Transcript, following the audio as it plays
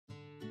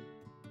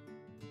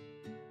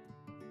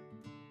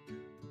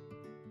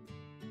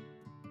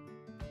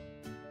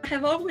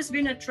have always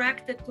been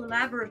attracted to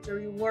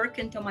laboratory work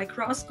and to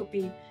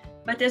microscopy,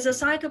 but as a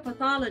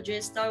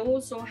cytopathologist, I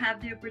also have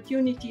the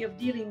opportunity of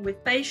dealing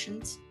with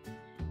patients,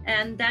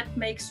 and that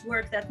makes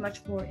work that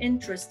much more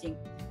interesting.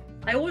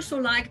 I also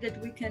like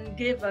that we can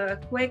give a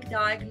quick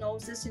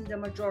diagnosis in the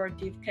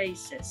majority of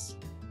cases.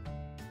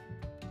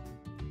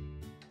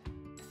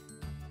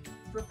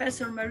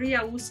 Professor Maria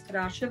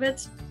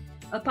Uskrashevets,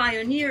 a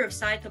pioneer of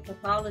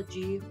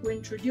cytopathology who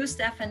introduced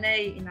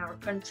FNA in our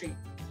country.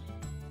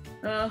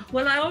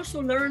 Well, I also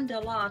learned a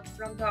lot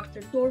from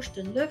Dr.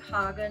 Torsten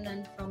Löfhagen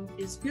and from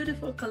his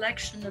beautiful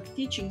collection of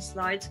teaching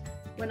slides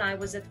when I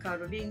was at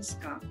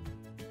Karolinska.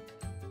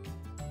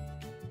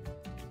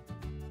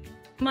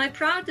 My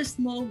proudest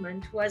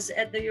moment was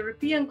at the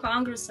European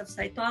Congress of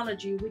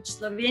Cytology, which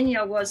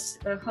Slovenia was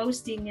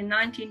hosting in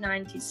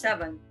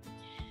 1997.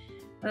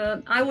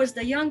 I was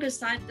the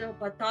youngest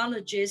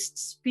cytopathologist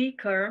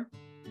speaker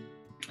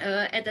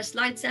at a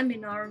slide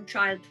seminar on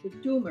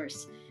childhood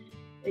tumors.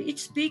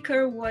 Each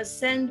speaker was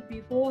sent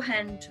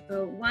beforehand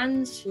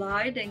one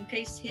slide and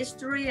case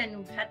history,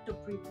 and had to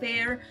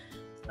prepare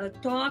a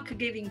talk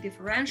giving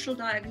differential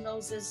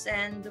diagnosis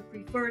and the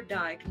preferred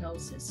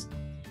diagnosis.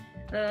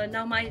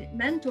 Now, my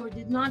mentor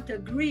did not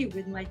agree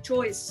with my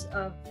choice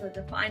of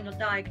the final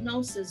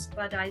diagnosis,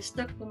 but I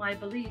stuck to my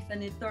belief,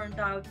 and it turned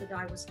out that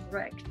I was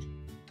correct.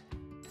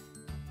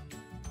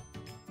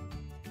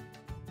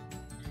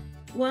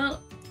 Well,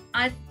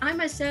 I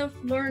myself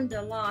learned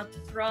a lot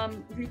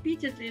from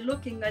repeatedly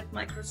looking at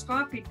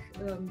microscopic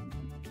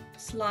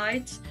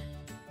slides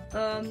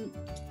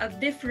of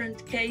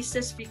different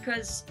cases,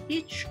 because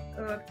each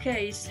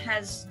case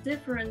has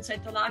different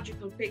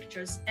cytological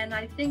pictures, and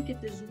I think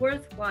it is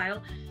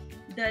worthwhile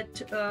that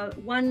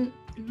one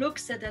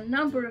looks at a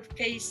number of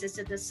cases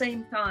at the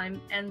same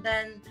time and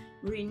then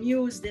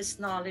renews this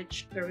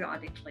knowledge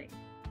periodically.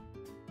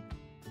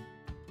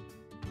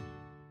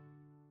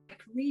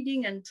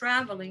 Reading and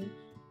traveling,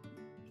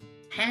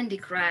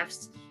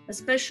 handicrafts,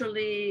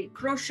 especially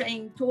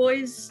crocheting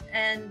toys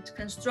and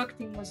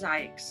constructing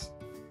mosaics.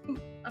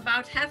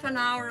 About half an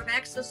hour of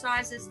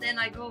exercises, then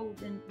I go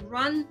and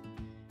run.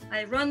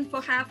 I run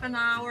for half an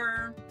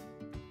hour,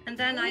 and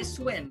then I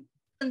swim,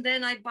 and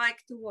then I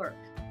bike to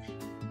work.